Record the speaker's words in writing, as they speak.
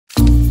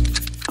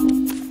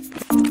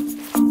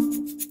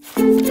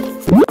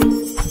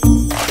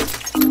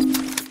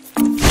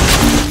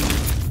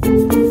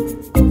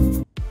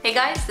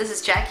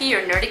is Jackie,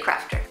 your nerdy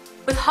crafter.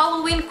 With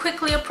Halloween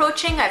quickly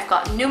approaching, I've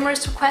got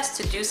numerous requests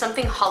to do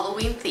something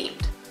Halloween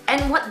themed.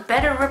 And what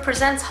better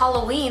represents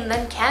Halloween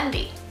than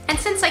candy? And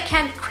since I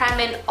can't cram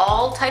in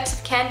all types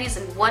of candies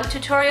in one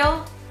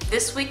tutorial,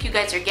 this week you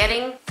guys are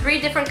getting 3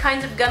 different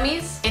kinds of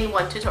gummies in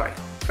one tutorial.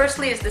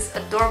 Firstly is this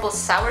adorable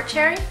sour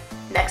cherry,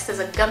 next is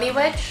a gummy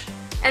wedge,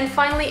 and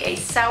finally a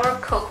sour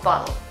Coke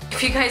bottle.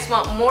 If you guys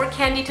want more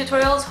candy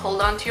tutorials,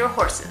 hold on to your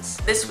horses.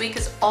 This week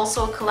is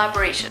also a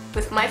collaboration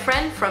with my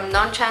friend from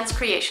Non-Chance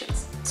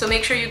Creations. So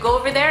make sure you go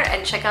over there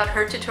and check out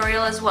her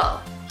tutorial as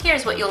well.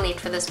 Here's what you'll need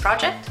for this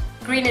project.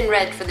 Green and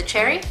red for the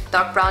cherry,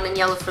 dark brown and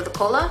yellow for the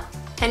cola,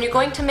 and you're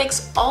going to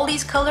mix all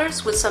these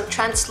colors with some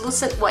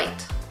translucent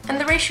white. And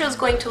the ratio is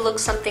going to look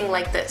something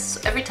like this.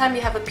 So every time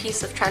you have a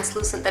piece of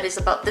translucent that is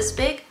about this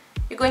big,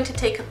 you're going to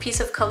take a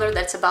piece of color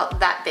that's about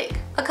that big.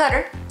 A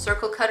cutter,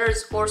 circle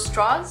cutters or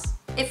straws.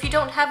 If you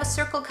don't have a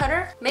circle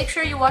cutter, make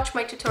sure you watch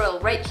my tutorial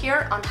right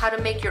here on how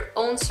to make your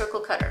own circle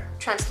cutter.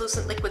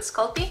 Translucent liquid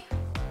Sculpey,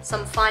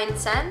 some fine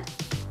sand,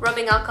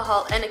 rubbing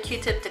alcohol and a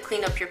Q-tip to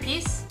clean up your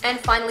piece, and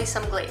finally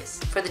some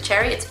glaze. For the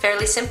cherry, it's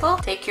fairly simple.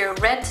 Take your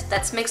red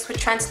that's mixed with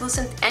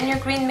translucent and your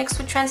green mixed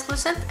with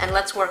translucent, and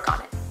let's work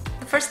on it.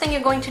 The first thing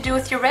you're going to do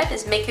with your red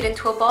is make it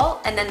into a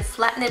ball and then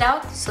flatten it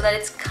out so that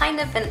it's kind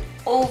of an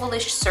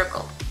ovalish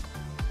circle.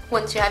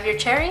 Once you have your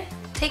cherry,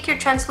 take your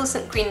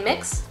translucent green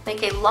mix,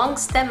 make a long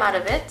stem out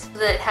of it so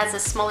that it has a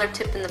smaller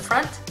tip in the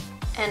front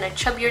and a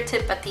chubbier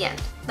tip at the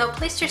end. Now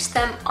place your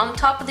stem on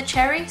top of the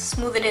cherry,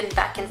 smooth it in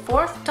back and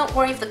forth. Don't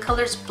worry if the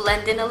colors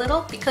blend in a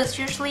little because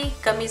usually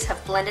gummies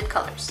have blended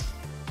colors.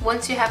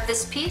 Once you have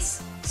this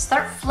piece,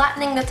 start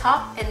flattening the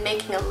top and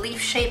making a leaf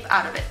shape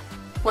out of it.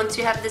 Once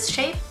you have this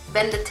shape,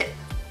 bend the tip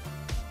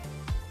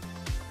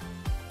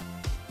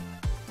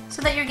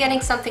so that you're getting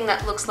something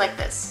that looks like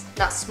this.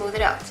 Now smooth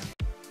it out.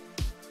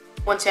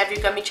 Once you have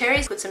your gummy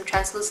cherries, put some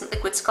translucent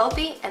liquid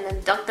Sculpey and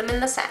then dunk them in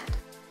the sand.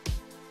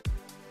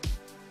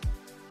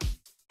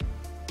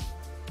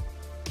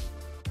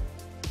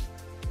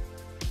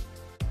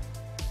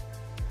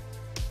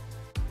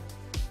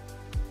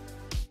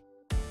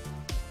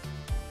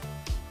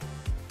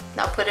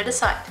 Now put it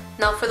aside.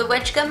 Now for the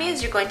wedge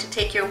gummies, you're going to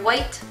take your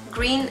white,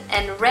 green,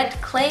 and red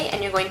clay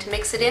and you're going to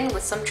mix it in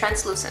with some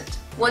translucent.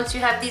 Once you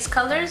have these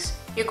colors,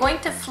 you're going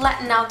to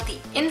flatten out the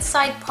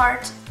inside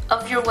part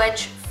of your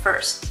wedge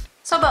first.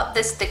 So about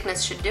this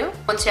thickness should do.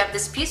 Once you have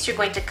this piece, you're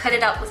going to cut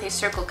it out with a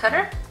circle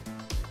cutter.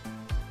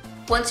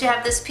 Once you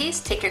have this piece,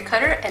 take your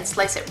cutter and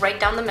slice it right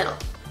down the middle.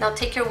 Now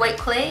take your white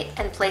clay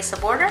and place a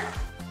border.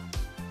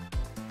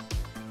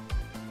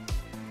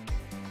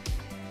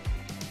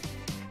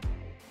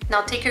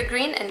 Now take your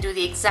green and do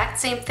the exact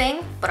same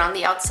thing, but on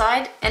the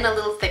outside and a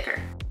little thicker.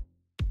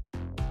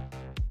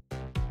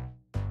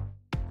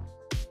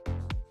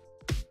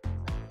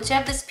 Once you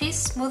have this piece,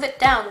 smooth it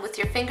down with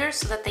your fingers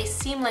so that they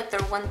seem like they're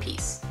one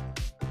piece.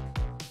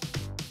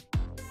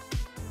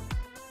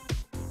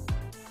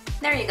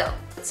 There you go.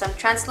 Put some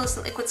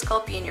translucent liquid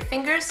Sculpey in your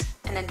fingers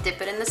and then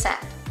dip it in the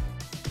sand.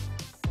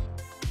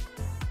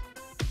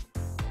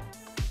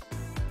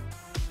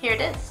 Here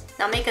it is.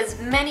 Now make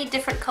as many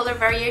different color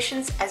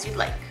variations as you'd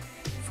like.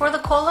 For the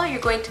cola,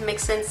 you're going to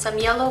mix in some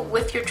yellow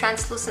with your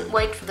translucent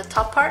white for the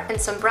top part and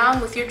some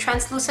brown with your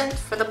translucent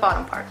for the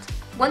bottom part.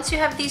 Once you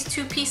have these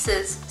 2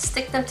 pieces,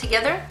 stick them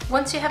together.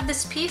 Once you have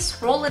this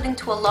piece, roll it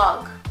into a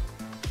log.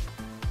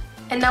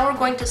 And now we're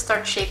going to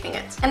start shaping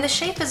it. And the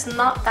shape is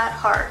not that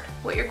hard.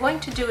 What you're going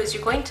to do is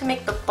you're going to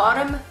make the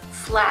bottom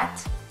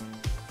flat,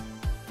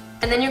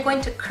 and then you're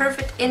going to curve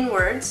it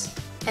inwards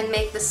and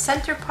make the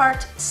center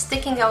part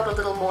sticking out a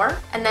little more,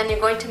 and then you're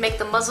going to make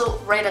the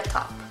muzzle right at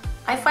top.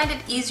 I find it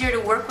easier to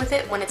work with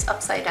it when it's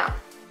upside down.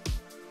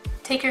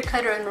 Take your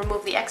cutter and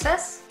remove the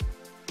excess.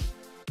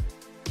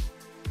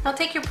 Now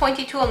take your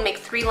pointy tool and make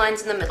 3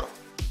 lines in the middle.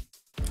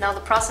 Now the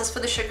process for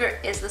the sugar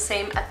is the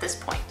same at this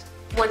point.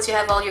 Once you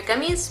have all your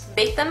gummies,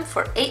 bake them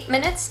for 8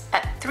 minutes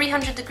at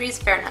 300 degrees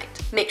Fahrenheit.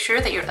 Make sure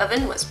that your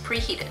oven was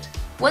preheated.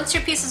 Once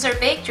your pieces are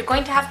baked, you're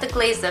going to have to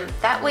glaze them.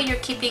 That way you're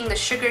keeping the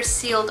sugar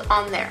sealed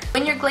on there.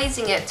 When you're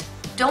glazing it,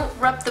 don't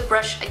rub the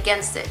brush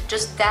against it,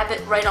 just dab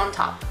it right on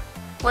top.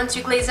 Once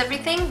you glaze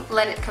everything,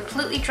 let it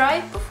completely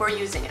dry before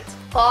using it.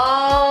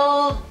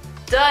 All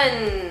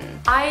done!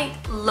 I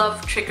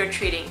love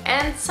trick-or-treating,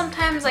 and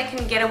sometimes I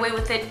can get away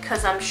with it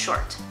because I'm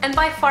short. And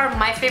by far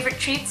my favorite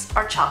treats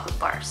are chocolate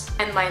bars.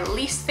 And my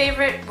least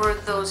favorite were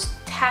those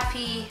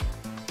taffy,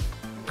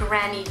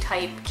 granny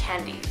type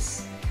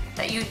candies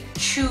that you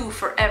chew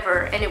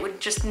forever and it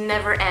would just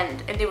never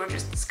end, and they were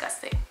just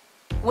disgusting.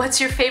 What's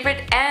your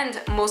favorite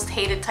and most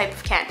hated type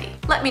of candy?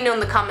 Let me know in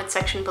the comment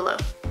section below.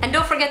 And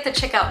don't forget to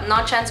check out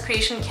Non-Chance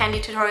Creation candy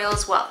tutorial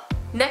as well.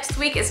 Next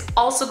week is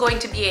also going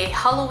to be a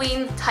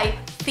Halloween type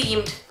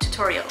themed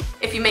tutorial.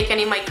 If you make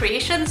any of my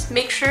creations,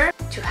 make sure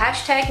to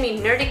hashtag me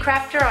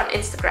nerdycrafter on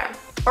Instagram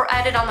or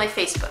add it on my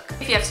Facebook.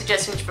 If you have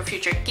suggestions for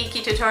future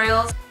geeky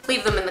tutorials,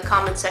 leave them in the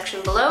comment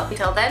section below.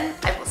 Until then,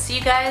 I will see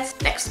you guys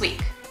next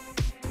week.